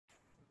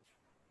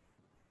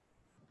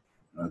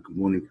Good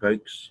morning,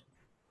 folks.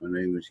 My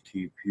name is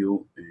Keith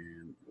Peel,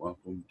 and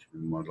welcome to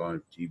my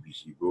live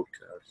TBC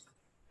broadcast,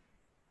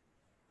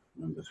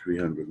 number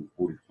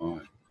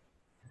 345.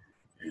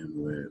 And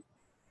we're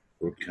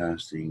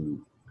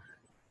broadcasting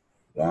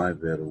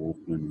live out of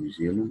Auckland, New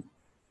Zealand.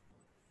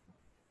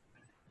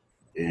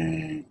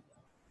 And,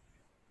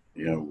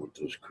 with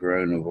this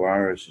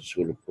coronavirus, it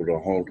sort of put a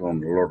halt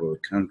on a lot of the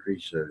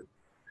countries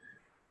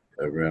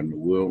around the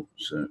world.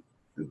 So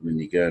when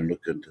you go and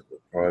look into the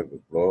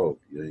private blog,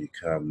 you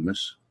can't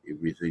miss.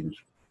 Everything's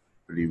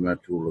pretty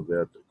much all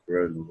about the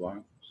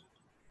coronavirus.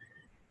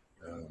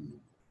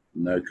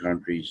 No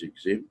countries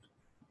exempt.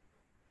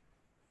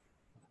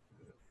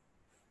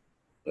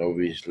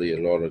 Obviously,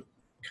 a lot of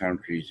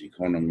countries'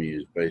 economy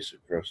is based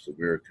across the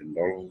American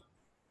dollar.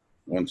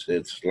 Once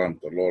that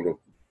slumped, a lot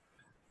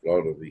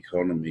of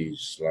economies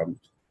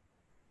slumped,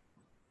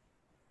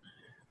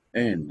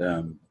 and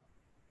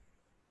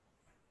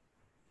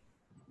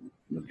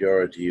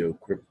majority of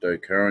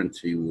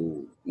cryptocurrency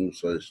will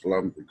also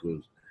slump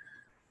because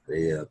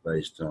they are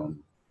based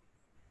on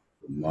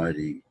the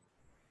mighty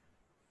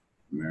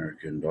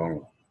American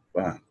dollar.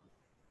 But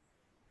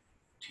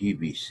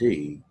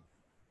TBC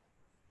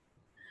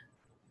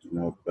is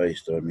not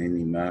based on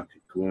any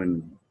market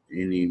coin,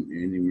 any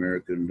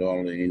American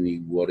dollar, any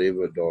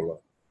whatever dollar.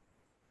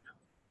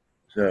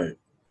 So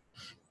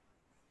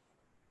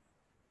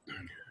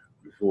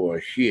before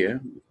I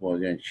go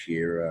and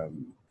share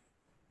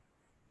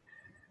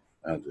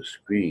the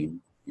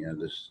screen,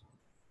 this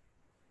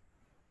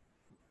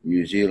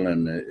New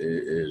Zealand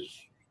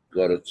is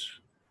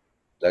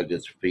dug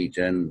its feet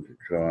in to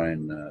try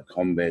and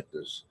combat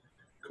this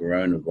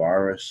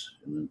coronavirus,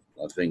 and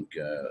I think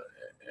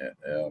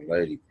our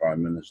lady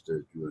Prime Minister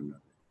is doing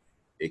an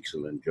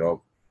excellent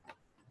job.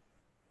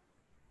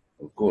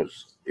 Of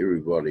course,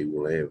 everybody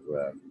will have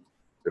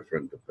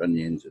different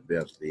opinions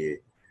about their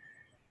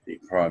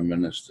prime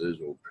ministers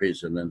or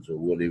presidents or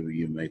whatever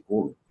you may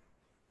call it,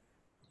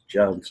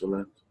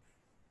 chancellor.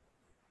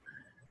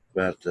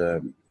 But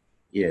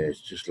it's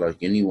just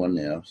like anyone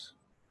else.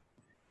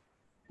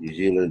 New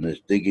Zealand is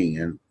digging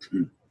in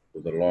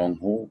for the long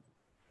haul.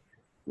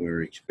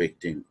 We're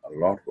expecting a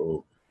lot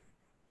of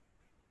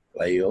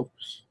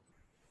layoffs.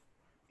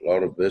 A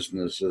lot of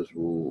businesses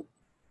will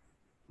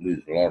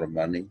lose a lot of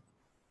money.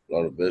 A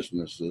lot of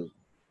businesses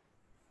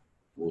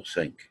will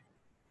sink.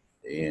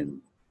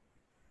 And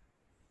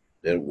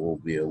that will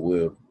be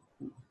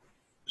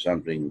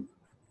something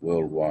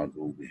worldwide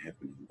will be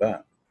happening.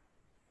 But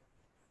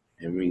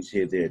having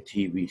said that,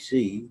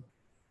 TBC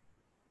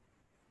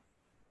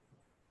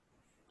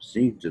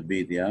seems to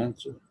be the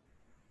answer,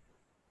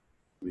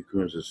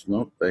 because it's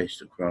not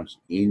based across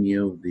any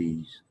of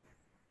these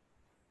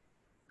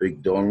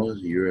big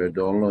dollars, euro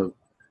dollar,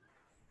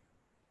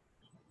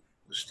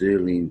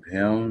 sterling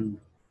pound,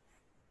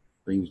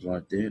 things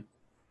like that,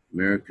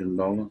 American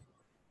dollar.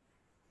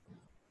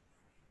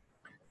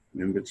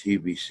 Remember,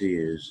 TBC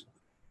is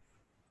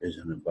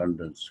an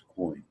abundance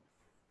coin.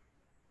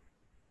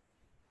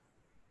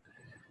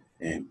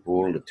 And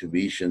for all the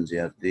Tibetians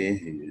out there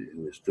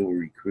who are still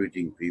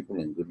recruiting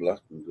people, and good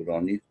luck and good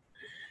on you,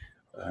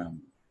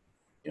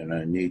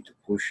 need to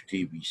push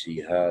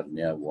TBC hard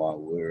now while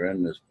we're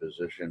in this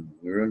position.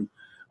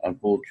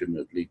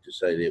 Unfortunately, to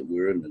say that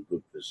we're in a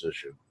good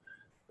position,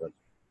 but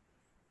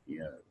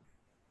the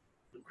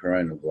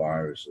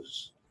coronavirus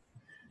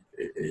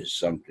is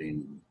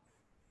something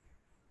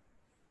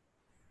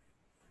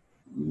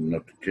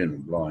not to turn a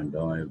blind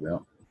eye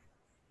about.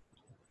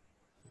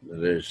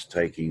 It is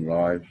taking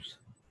lives,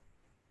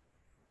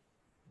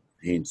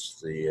 hence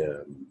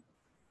the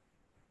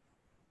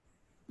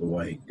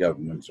way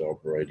government's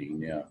operating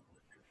now.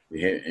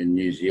 In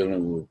New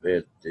Zealand, we've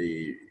had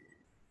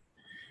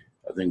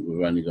I think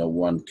we've only got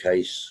one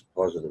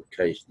positive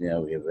case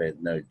now. We have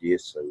had no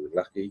deaths, so we're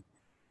lucky.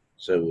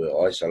 So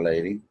we're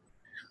isolating.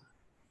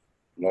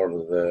 A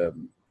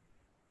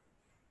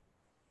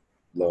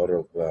lot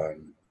of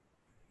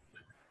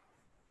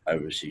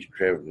overseas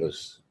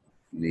travellers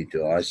need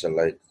to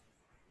isolate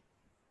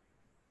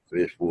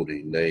first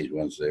 14 days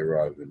once they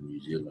arrive in New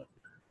Zealand.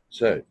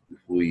 So if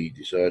we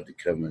decide to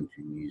come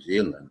into New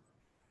Zealand,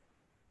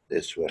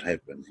 that's what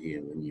happens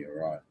here when you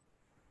arrive.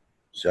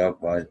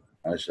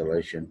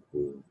 Self-isolation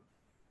for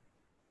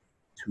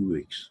 2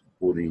 weeks,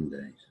 14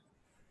 days.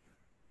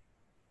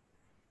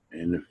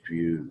 And if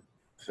you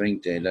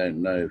think they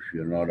don't know if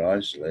you're not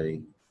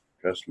isolating,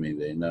 trust me,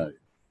 they know.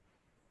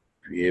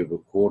 If you ever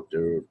caught,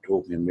 they're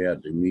talking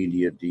about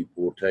immediate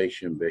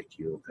deportation back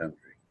to your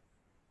country.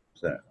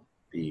 So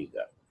there you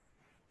go.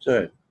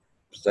 So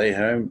stay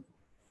home,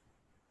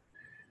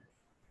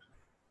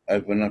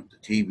 open up the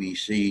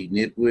TBC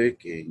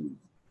network and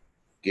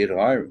get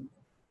hiring,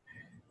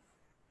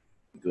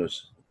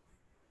 because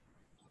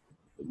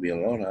there'll be a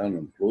lot of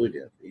unemployed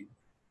out there,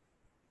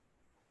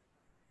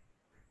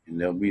 and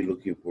they'll be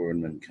looking for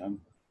an income.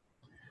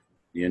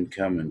 The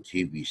income in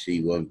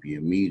TBC won't be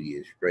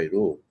immediate straight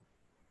off,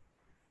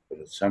 but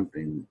it's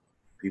something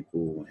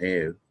people will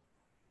have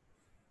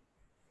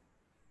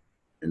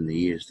in the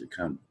years to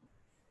come.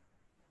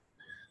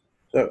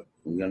 So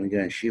I'm going to go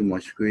and share my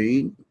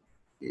screen.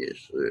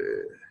 Yes,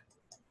 sir.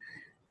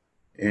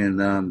 And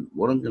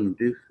what I'm going to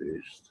do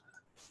first,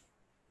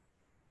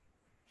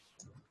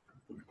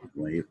 put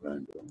my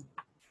earphones on.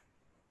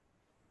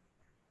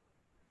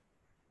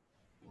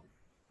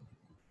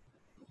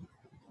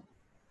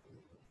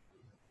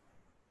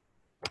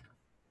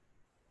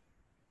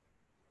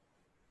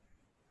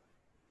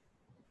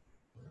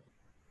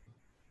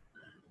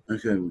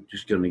 Okay, we're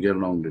just going to get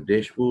along the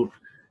dashboard.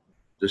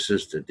 This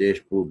is the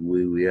dashboard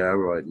where we are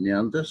right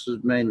now. This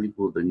is mainly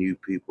for the new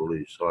people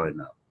who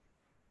sign up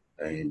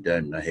and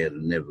don't know how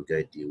to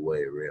navigate their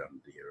way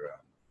around their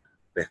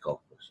back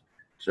office.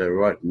 So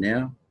right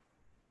now,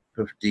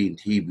 15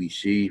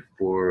 TBC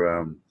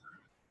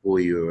for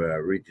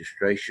your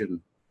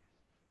registration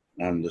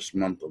this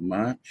month of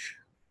March.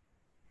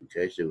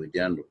 Okay, so we're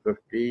down to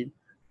 15.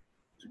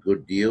 It's a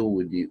good deal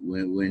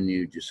when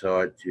you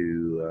decide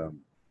to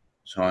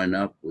sign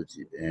up with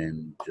it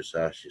and just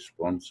ask your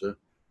sponsor,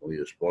 or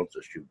your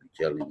sponsor should be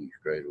telling you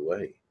straight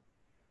away.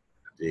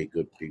 They're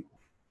good people.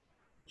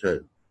 So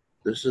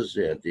this is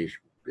our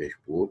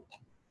dashboard.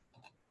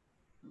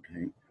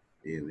 Okay,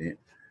 there,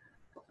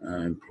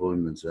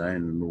 employment zone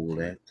and all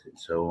that, and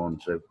so on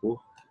and so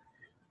forth.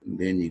 And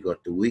then you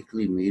got the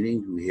weekly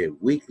meetings. We have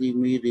weekly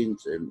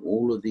meetings in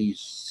all of these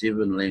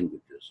 7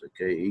 languages.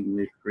 Okay,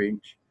 English,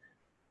 French,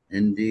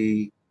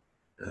 Hindi,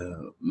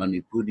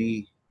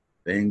 Manipuri,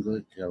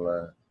 Bangla,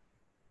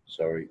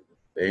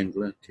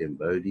 Bangla,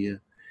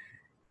 Cambodia,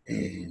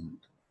 and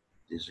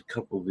there's a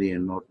couple there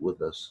not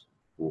with us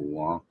for a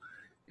while,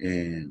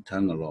 and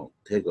Tagalog,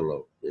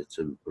 that's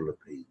in the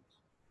Philippines.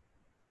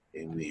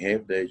 And we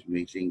have those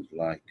meetings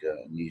like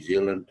New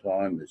Zealand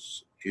time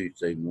is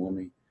Tuesday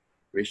morning.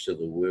 Rest of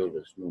the world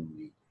is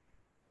normally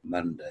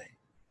Monday.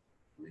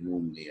 We're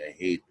normally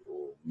ahead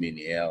or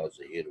many hours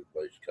ahead of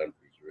most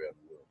countries around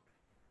the world.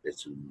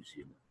 That's in New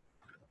Zealand.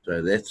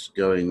 So that's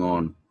going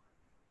on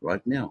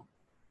right now.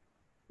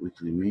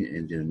 Weekly meeting,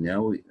 and then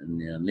now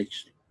in our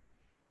next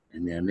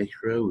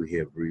row we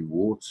have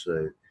rewards.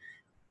 So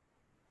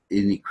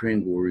any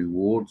Kringle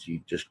rewards, you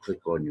just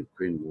click on your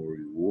Kringle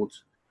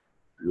rewards.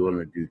 If you want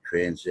to do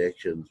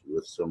transactions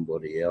with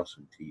somebody else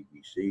in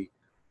TBC,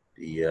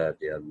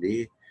 down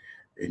there,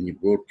 and your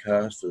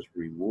broadcasters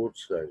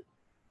rewards.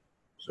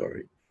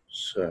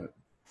 So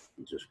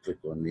you just click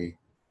on there.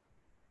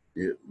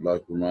 Yeah,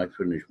 like when I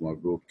finish my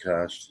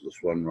broadcast,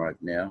 this one right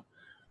now,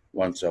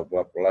 once I've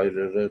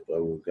uploaded it, I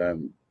will go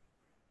and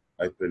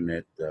open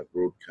that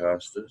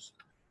broadcasters.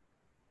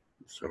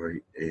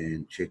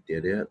 And check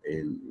that out.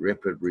 And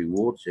rapid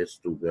rewards, that's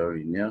still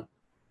going now.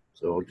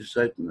 So I'll just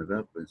open it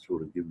up and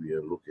sort of give you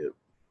a look at.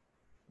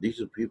 These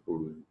are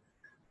people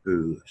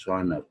who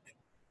sign up,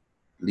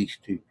 at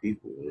least 2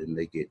 people, and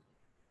they get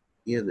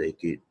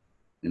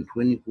in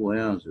 24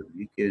 hours. If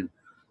you can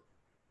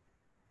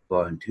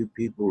find 2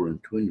 people in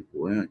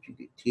 24 hours, you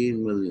get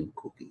 10 million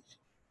cookies.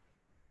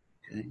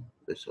 Okay,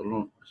 that's a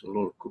lot. That's a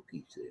lot of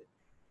cookies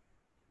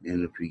there.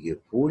 And if you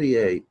get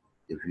 48,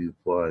 if you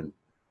find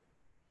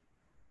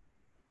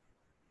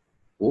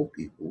 4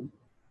 people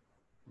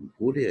in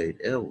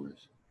 48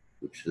 hours,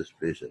 which this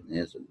person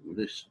hasn't.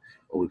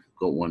 We've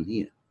got one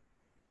here.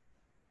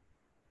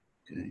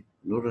 Okay,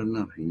 not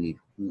enough. You need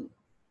 4.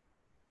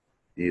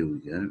 Here we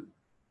go.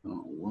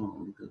 Oh wow,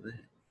 look at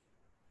that.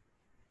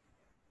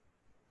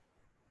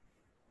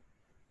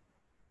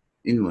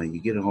 Anyway,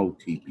 you get a whole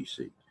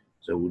TBC.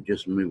 So we'll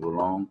just move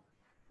along.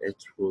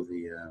 That's for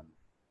the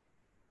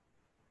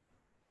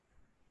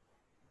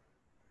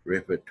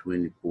rapid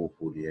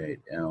 24-48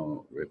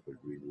 hour rapid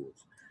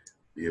rewards.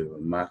 You have a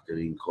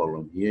marketing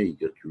column here. You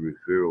got your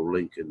referral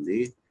link in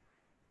there,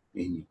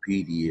 and your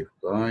PDF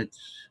guides,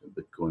 a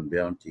Bitcoin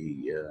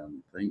bounty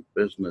thing,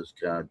 business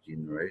card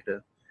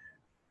generator,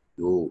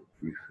 your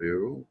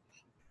referrals.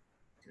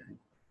 Okay,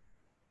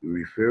 your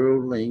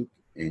referral link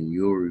and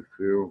your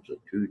referrals are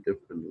 2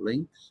 different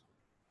links.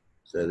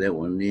 So that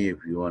one there, if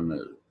you want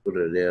to put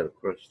it out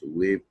across the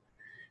web,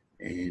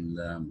 and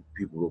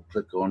people will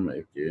click on it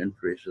if they're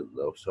interested,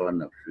 they'll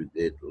sign up through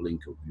that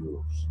link of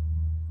yours.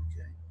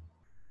 Okay.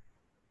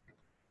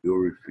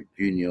 Your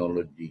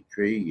genealogy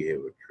tree, you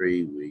have a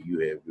tree where you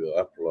have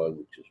your upline,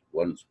 which is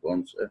one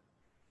sponsor.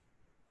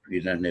 If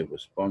you don't have a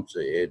sponsor,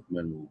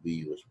 admin will be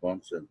your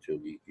sponsor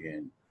until you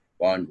can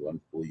find one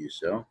for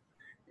yourself.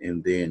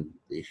 And then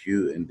there's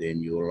you, and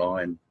then your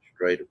line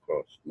straight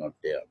across, not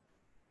down,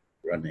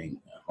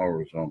 running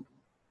horizontal.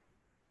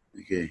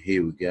 Okay,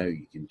 here we go.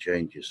 You can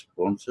change your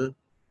sponsor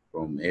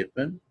from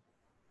admin.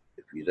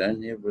 If you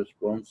don't have a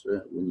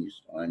sponsor, when you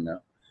sign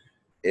up,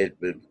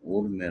 admin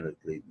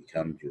automatically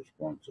becomes your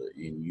sponsor,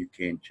 and you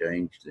can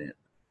change that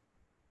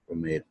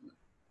from admin.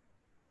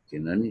 You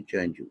can only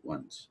change it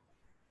once.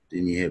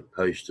 Then you have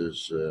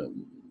posters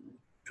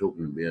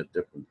talking about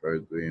different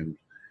programs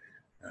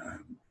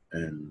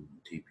in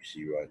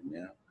TPC right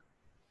now.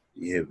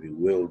 You have your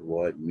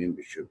worldwide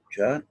membership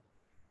chart,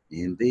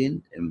 and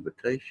then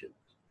invitations.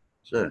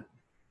 So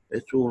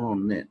that's all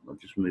on that. I'll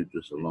just move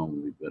this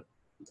along a bit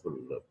and put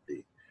it up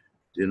there.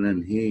 Then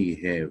in here you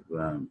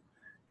have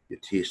your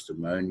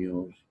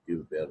testimonials. Give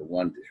about a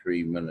 1 to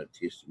 3 minute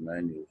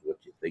testimonials. What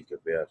you think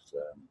about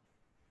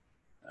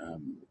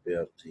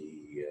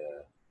the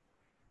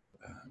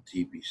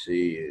TBC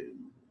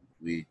and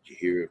where did you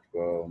hear it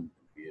from?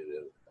 Hear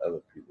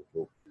other people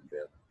talking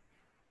about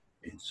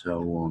it, and so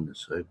on and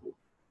so forth.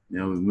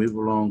 Now we move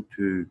along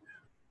to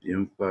the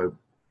info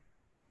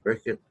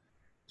bracket,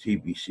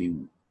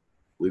 TBC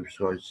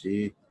websites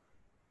there,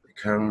 the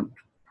current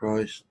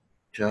price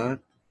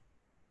chart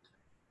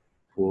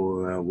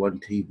for 1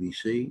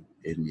 TBC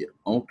and the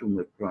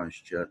ultimate price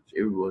chart.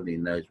 Everybody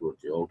knows what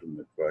the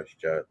ultimate price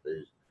chart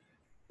is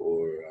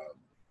for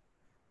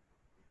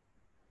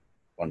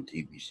 1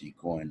 TBC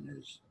coin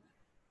is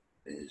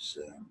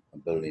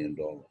 $1 billion.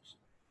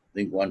 I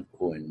think one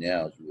coin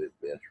now is worth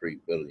about 3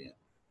 billion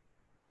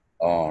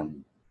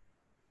on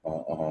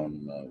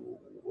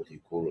what do you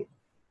call it?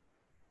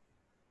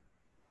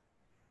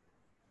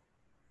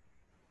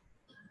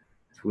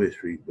 It's worth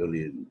 3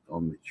 billion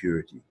on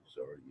maturity.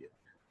 Sorry, yeah.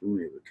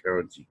 We have a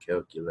currency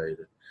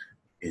calculator,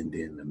 and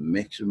then the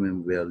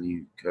maximum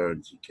value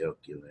currency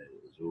calculator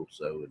is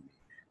also in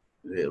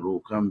there. It all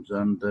comes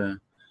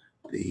under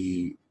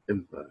the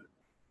info.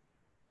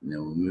 Now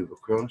we'll move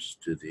across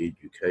to the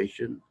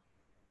education.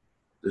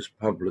 This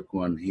public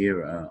one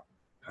here are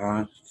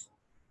past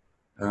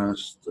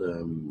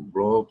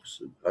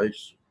blogs and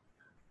posts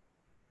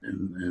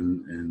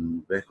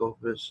and back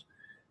office,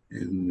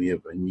 and we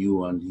have a new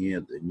one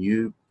here, the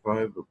new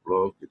private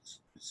blog. It's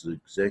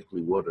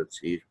exactly what it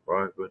says,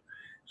 private.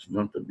 It's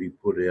not to be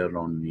put out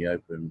on the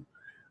open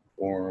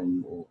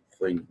forum or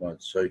things like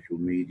social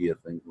media,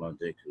 things like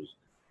that, because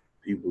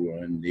people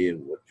are in there,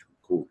 what you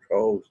call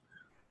trolls.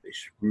 They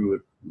screw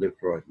it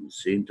left, right, and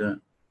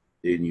center.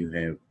 Then you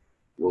have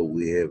what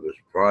we have as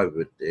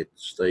private that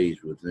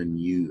stays within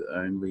you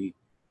only.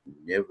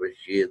 Never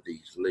share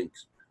these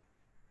links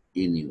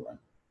anyone.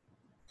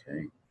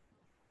 Okay.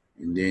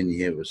 And then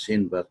you have a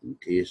send button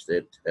test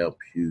that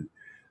helps you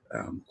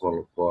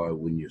qualify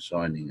when you're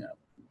signing up.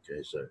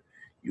 Okay, so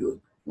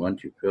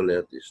once you fill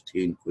out this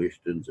 10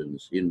 questions in the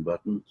send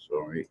button,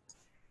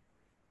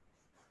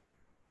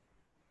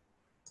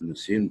 in the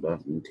send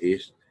button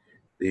test,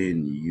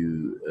 then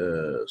you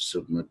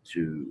submit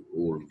to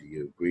all of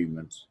the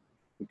agreements,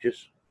 which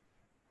is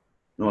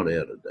not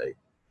out of date.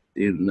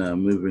 Then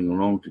moving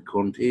along to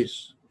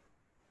contests,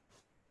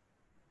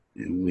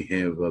 and we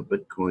have a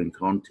Bitcoin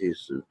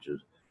contest, which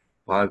is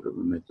 5 of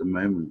them at the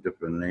moment,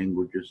 different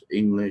languages.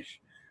 English,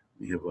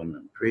 we have one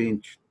in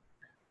French,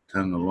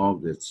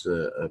 Tagalog, that's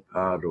a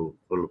part of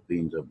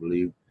Philippines, I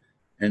believe,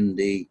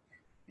 Hindi,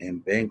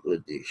 and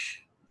Bangladesh.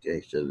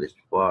 Okay, so there's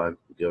 5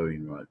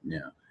 going right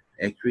now.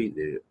 Actually,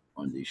 they're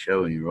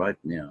showing right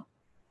now.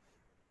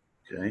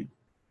 Okay,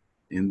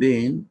 and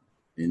then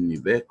in the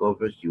back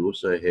office, you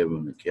also have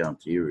an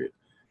accounts area.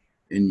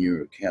 In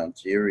your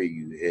accounts area,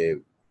 you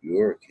have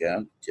your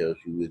account, tells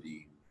you whether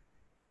you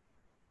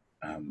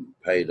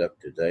paid up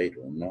to date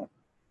or not.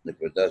 If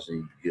it doesn't,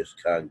 you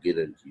just can't get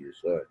into your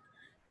site.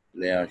 It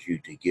allows you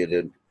to get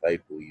in to pay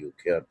for your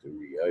account to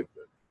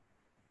reopen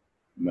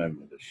the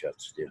moment it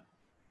shuts down.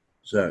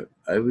 So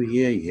over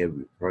here you have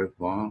your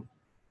profile.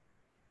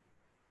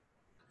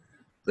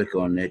 Click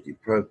on that. Your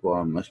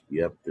profile must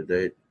be up to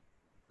date.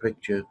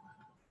 Picture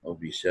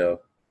of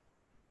yourself,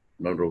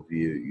 not of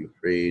your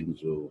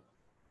friends or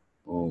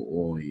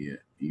your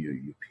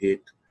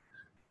pet.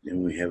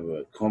 Then we have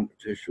a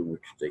competition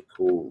which they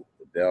call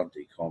the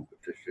bounty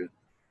competition.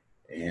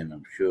 And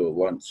I'm sure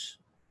once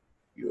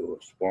your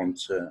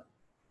sponsor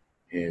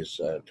has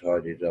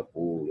tidied up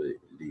all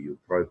your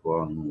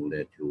profile and all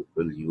that, he'll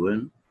fill you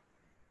in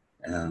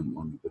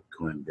on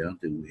Bitcoin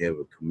bounty. We have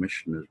a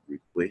commissioner's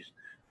request.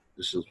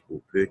 This is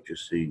for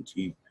purchasing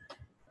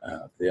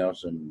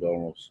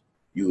 $1,000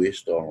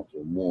 US dollars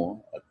or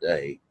more a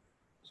day.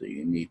 So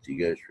you need to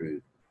go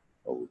through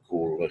what we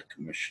call a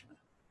commissioner.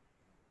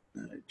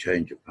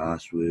 Change your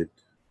password.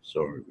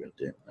 Sorry about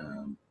that.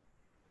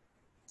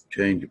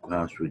 Change your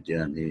password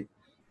down here.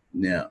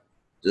 Now,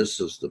 this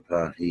is the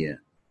part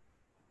here,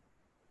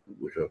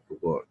 which I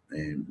forgot.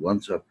 And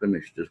once I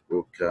finish this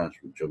broadcast,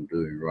 which I'm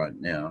doing right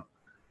now,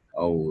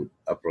 I will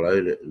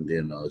upload it and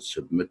then I'll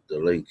submit the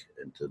link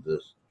into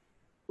this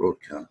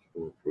broadcast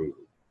for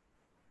approval.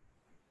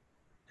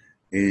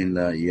 And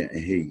yeah,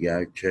 here you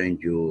go.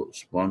 Change your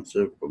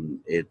sponsor from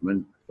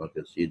admin, like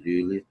I said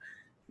earlier.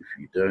 If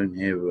you don't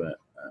have a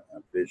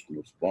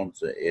personal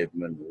sponsor,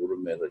 admin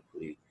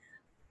automatically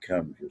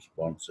becomes your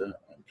sponsor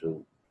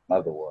until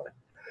otherwise.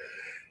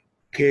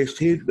 Cash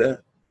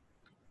that.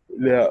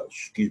 Now,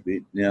 excuse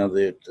me. Now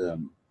that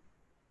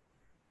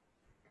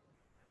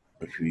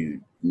if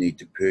you need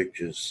to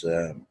purchase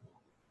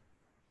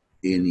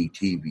any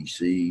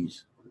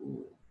TBCs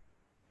or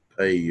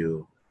pay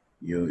your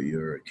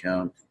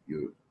account,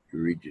 your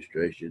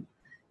registration,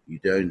 you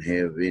don't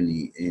have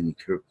any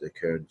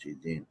cryptocurrency,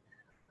 then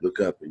look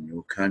up in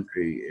your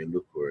country and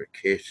look for a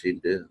cash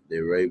center.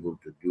 They're able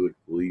to do it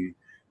for you.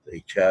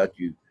 They charge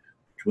you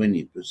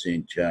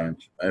 20%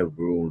 charge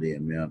overall the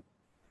amount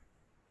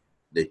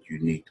that you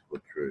need to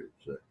put through.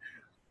 So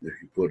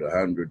If you put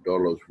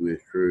 $100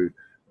 worth through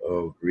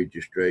of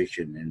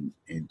registration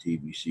and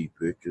TBC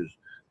purchase,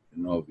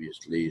 then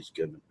obviously it's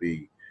going to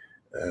be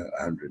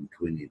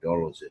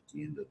 $120 at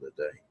the end of the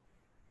day.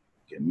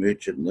 Okay,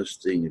 merchant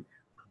listing,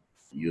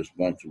 your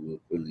sponsor will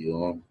fill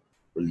you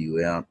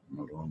out,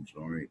 not on,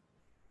 sorry.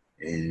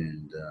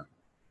 And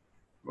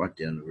right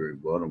down the very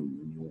bottom,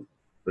 when you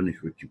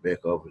finish with your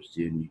back office,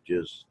 then you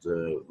just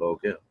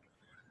log out.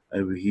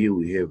 Over here,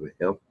 we have a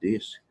help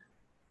desk.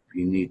 If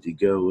you need to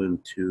go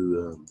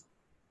into,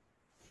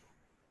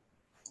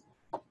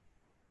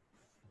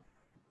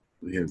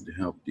 we have the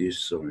help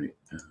desk, sorry,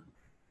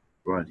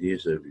 right here.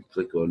 So if you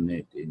click on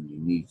that and you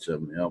need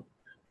some help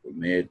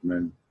from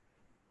admin,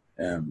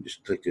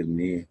 just click in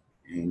there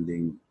and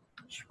then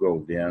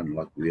scroll down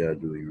like we are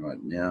doing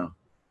right now.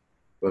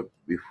 But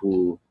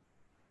before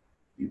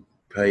you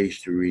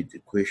page to read the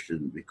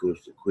question,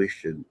 because the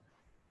question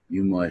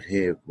you might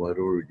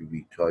already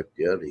be typed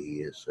out of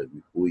here. So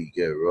before you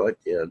go right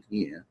down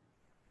here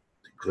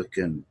to click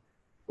in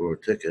for a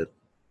ticket,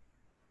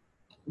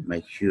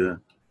 make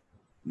sure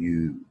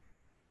you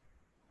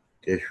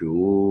go through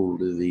all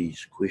of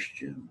these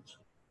questions,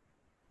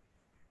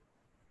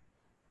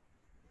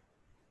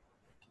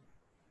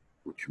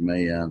 which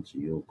may answer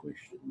your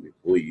question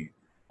before you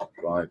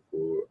apply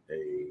for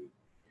a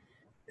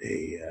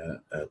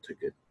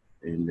ticket.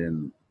 And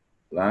then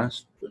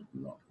last but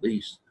not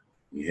least,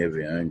 you have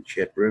your own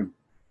chat room.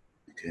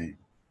 Okay,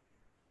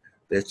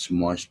 that's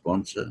my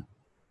sponsor.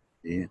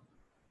 Yeah,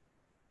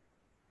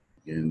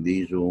 and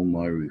these are all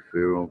my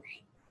referrals.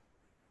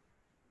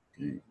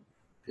 Okay,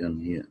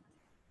 down here.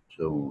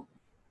 So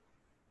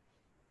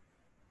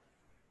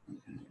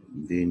okay,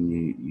 then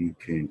you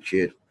can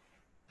chat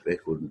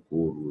backward and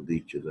forward with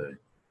each of those.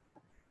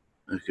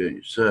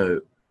 Okay,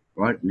 so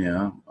right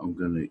now I'm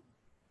going to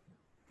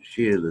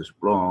share this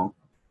blog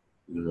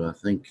because I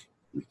think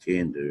we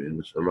can do, and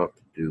it's a lot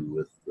to do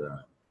with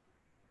the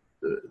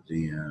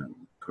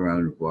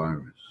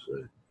coronavirus.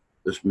 So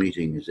this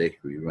meeting is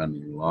actually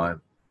running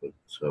live, but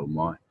so am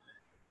I.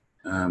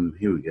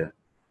 Here we go.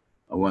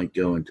 I won't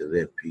go into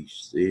that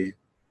piece there.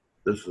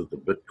 This is the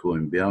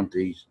Bitcoin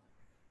bounties,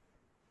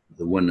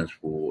 the winners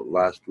for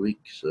last week.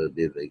 So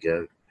there they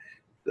go.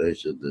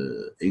 Those are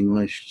the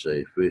English,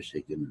 say first,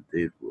 second, and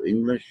third for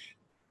English.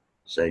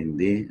 Same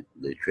there,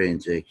 the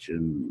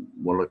transaction,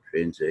 wallet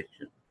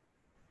transaction.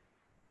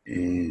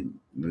 And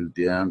move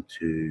down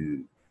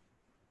to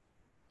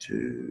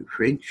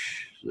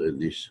French. So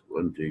this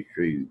 1, 2,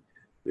 3,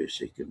 first,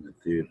 second, and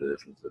third, that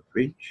is the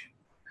French.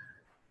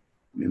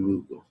 Remember,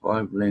 we've got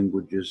 5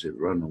 languages that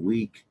run a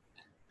week.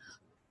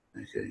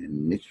 Okay, and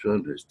the next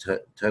one is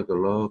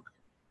Tagalog.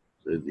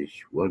 So this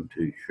 1,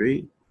 2,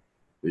 3,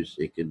 first,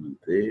 second, and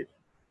third.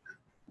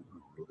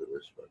 Oh, look at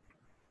this one.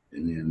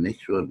 And the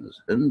next one is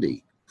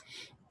Hindi.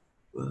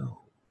 Wow.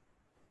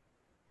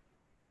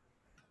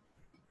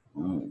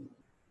 Oh.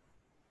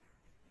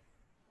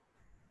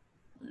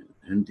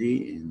 Hindi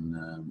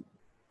in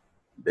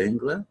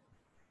Bangla.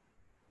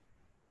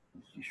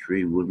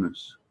 3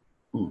 winners.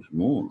 Oh, it's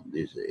more.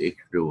 There's an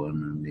extra one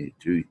in there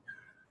too.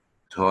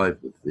 Tied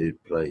for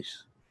third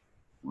place.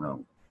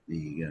 Well, there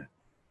you go.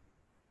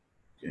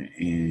 Okay,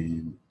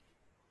 and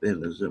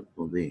that is it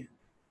for there.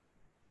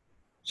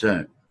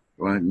 So,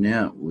 right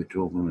now we're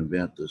talking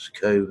about this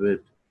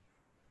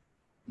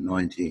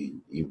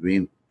COVID-19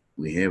 event.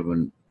 We have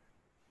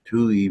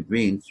 2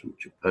 events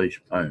which are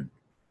postponed.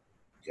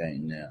 Okay,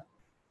 now.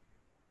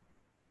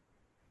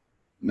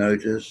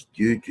 Notice,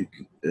 due to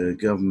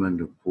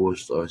government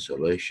enforced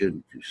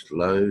isolation to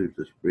slow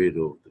the spread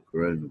of the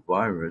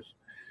coronavirus,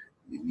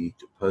 we need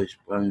to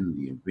postpone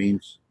the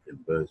events in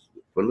both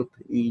the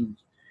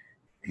Philippines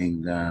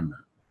and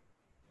Ghana.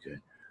 Okay.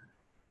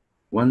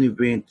 One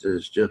event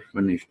is just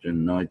finished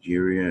in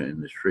Nigeria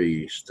and the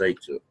 3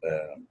 states of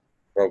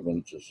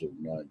provinces of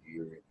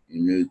Nigeria,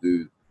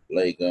 Enugu,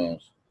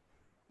 Lagos,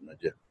 and I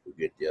just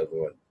forget the other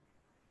one.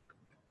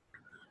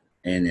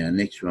 And our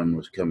next one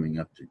was coming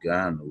up to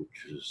Ghana,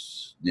 which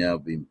has now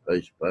been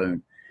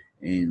postponed,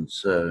 and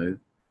the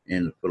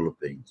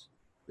Philippines.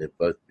 They've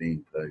both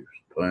been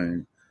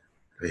postponed.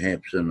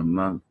 Perhaps in a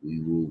month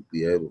we will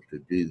be able to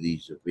do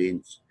these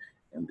events,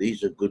 and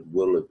these are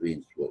goodwill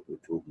events, what we're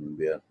talking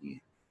about here.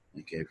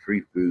 Okay,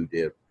 free food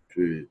out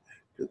to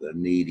the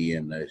needy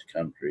in those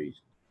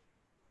countries,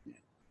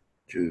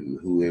 to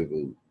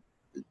whoever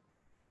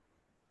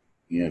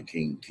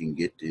can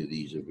get to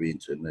these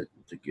events in those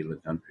particular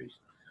countries.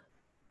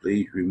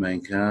 Please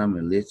remain calm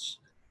and let's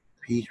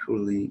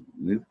peacefully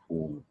move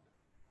forward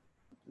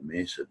with the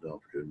mass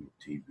adoption of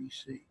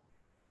TBC.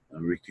 I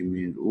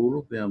recommend all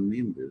of our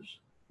members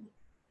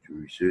to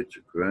research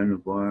the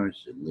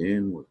coronavirus and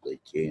learn what they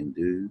can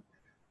do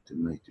to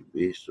make the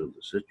best of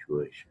the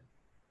situation,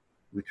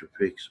 which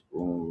affects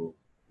all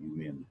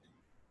humanity.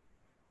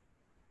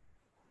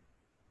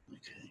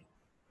 Okay.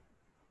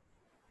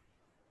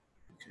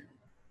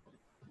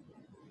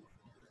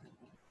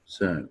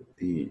 So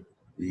there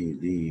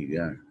you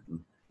go.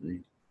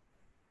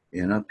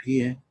 And up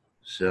here,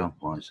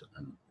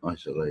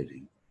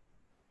 self-isolating.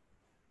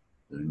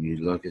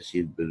 And like I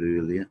said a bit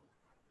earlier,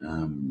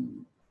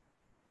 um,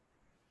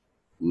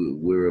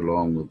 we're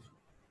along with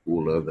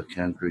all other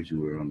countries.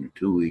 We're on a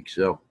 2-week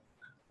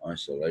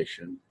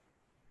self-isolation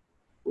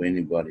for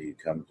anybody who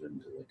comes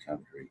into the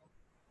country.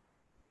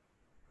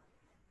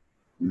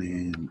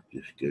 Man,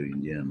 just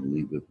going down a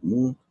wee bit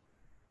more.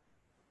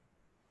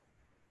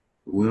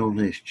 The world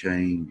has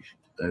changed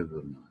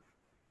overnight.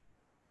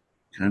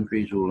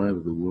 Countries all over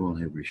the world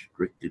have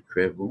restricted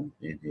travel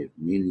and have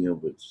many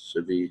of its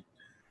cities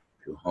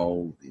to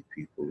hold their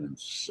people in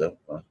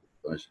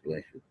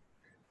self-isolation.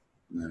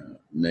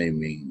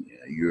 Naming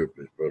Europe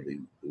is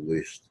probably the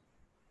worst.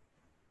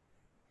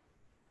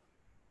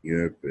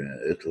 Europe,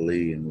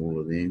 Italy, and all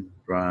of them.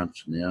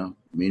 France now.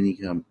 Many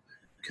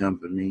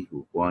companies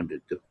will find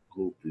it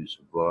difficult to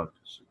survive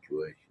the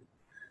situation.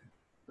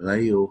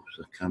 Layoffs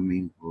are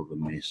coming for the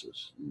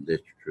masses, and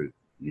that's true.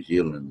 New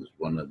Zealand is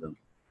one of them.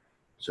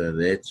 So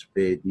that's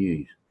bad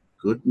news.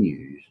 Good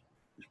news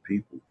is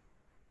people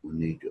will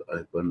need to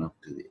open up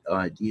to the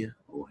idea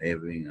of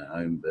having a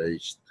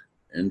home-based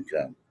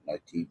income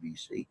like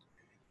TBC.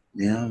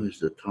 Now is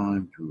the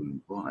time to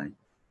invite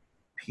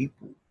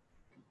people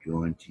to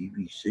join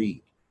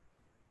TBC,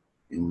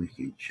 and we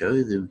can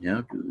show them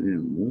how to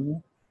earn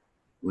more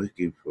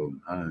working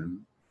from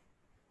home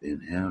than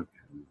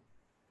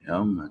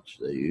how much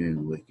they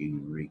earn working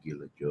a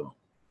regular job.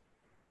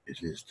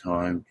 It is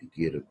time to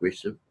get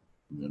aggressive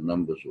in the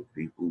numbers of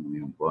people we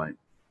invite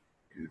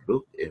to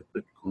look at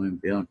Bitcoin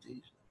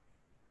bounties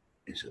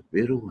as a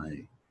better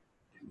way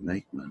to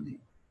make money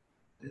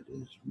that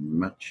is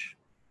much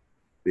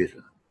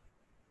better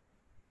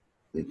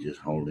than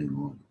just holding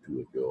on to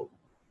a job.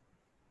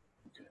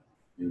 Okay,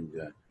 here we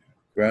go.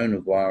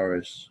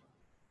 Coronavirus,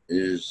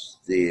 is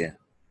there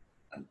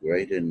a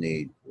greater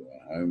need for a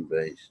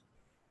home-based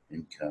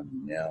income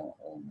now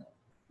or not?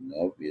 And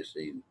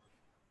obviously,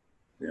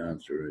 the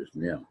answer is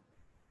now.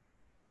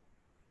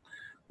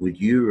 Would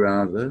you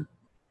rather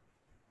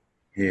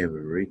have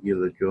a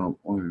regular job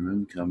or an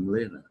income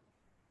ladder?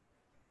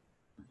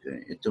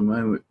 Okay, at the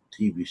moment,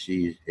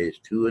 TBC has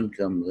 2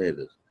 income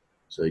ladders.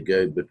 So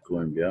go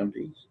Bitcoin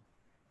bounties,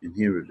 and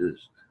here it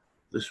is.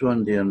 This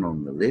one down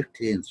on the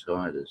left-hand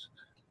side is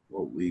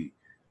what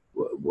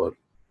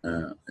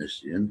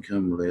is the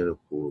income ladder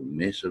for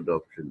mass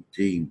adoption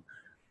team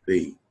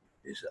B.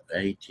 There's an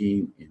A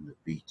team and the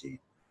B team.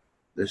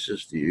 This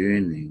is the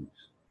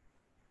earnings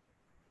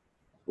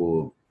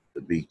for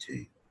the B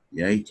team.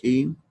 The A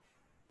team,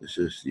 this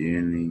is the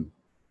earning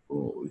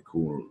for what we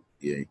call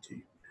the A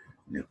team.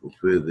 Now, for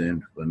further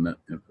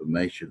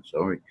information,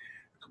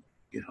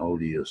 get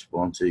hold of your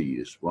sponsor.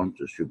 Your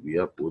sponsor should be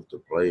up with the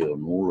play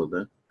on all of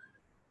that.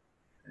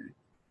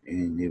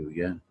 And here we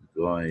go.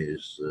 The guy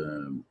is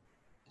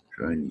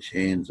throwing his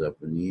hands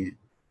up in the air.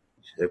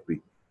 He's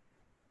happy.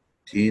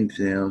 10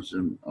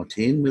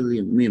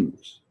 million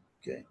members.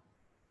 Okay,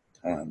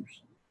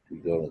 times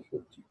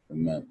 $2.50 a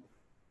month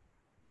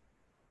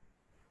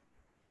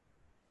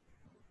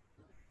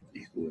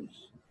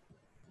equals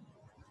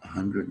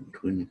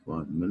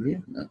 125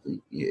 million. I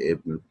think your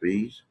admin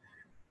fees.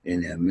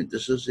 And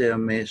this is our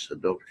mass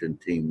adoption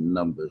team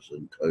numbers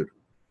in total.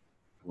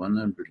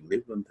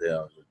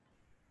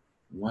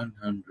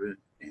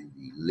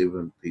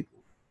 111,111 people.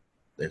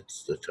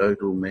 That's the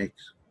total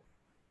max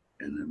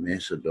and the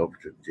mass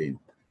adoption team.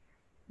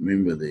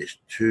 Remember, there's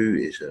 2,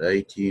 it's an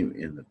A team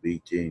and the B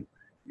team.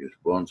 Your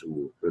sponsor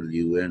will fill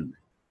you in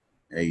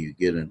how you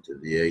get into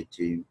the A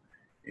team,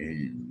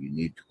 and you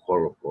need to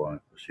qualify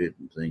for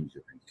certain things.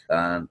 If you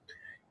can't,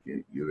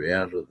 you're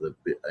out of the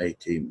A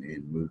team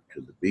and move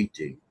to the B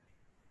team.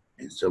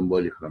 And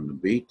somebody from the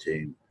B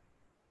team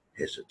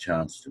has a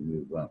chance to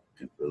move up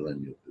and fill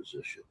in your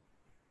position.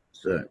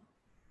 So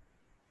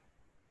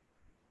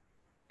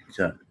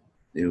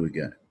there we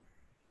go.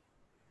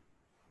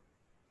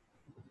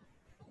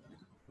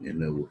 And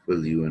they will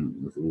fill you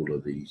in with all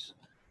of these.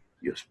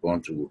 Your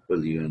sponsor will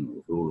fill you in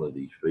with all of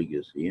these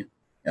figures here.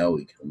 How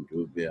we come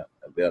to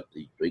about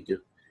these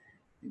figures.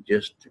 And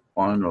just to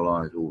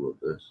finalize all of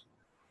this,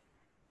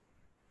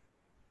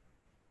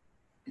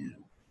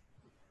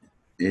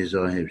 as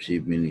I have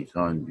said many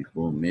times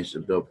before, mass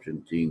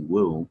adoption team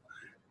will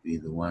be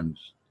the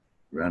ones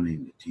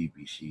running the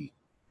TBC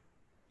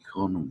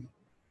economy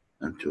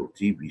until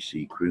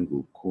TBC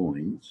crinkled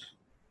coins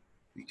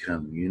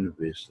become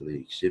universally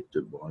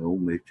accepted by all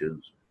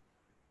merchants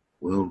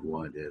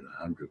worldwide at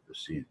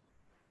 100%.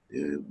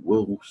 There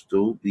will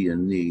still be a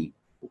need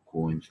for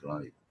coins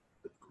like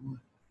Bitcoin.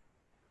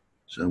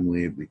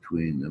 Somewhere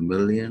between a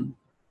million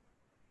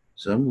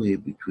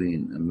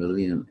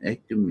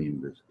active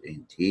members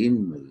and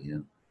 10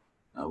 million,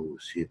 I will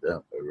set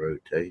up a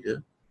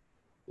rotator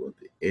for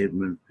the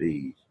admin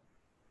fees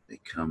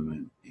that come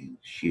in and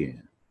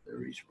share the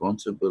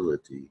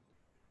responsibility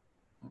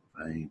of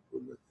paying for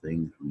the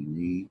things we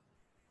need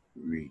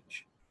to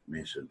reach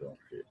mass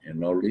adoption.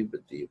 And I'll leave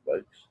it there,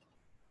 folks.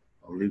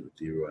 I'll leave it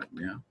there right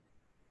now.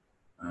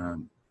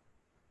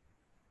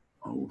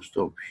 I will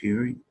stop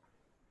sharing.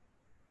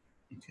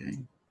 Okay.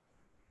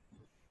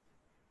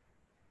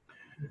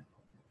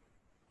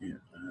 Yeah.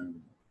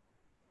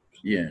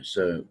 Yeah,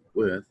 so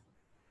with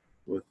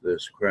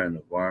this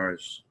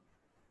coronavirus,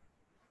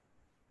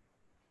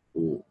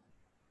 or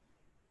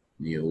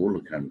near all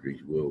the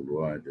countries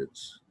worldwide,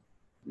 it's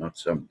not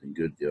something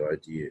good. The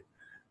idea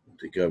of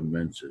the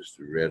governments is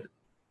to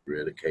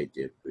eradicate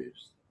that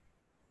first.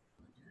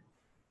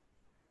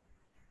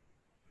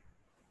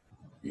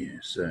 Yeah,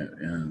 so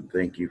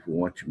thank you for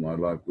watching my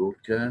live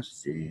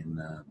broadcast,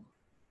 and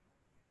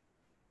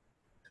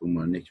till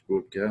my next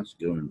broadcast,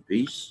 go in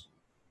peace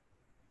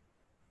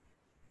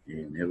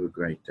and have a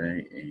great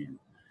day, and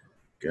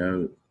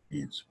go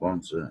and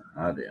sponsor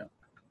Hard Out.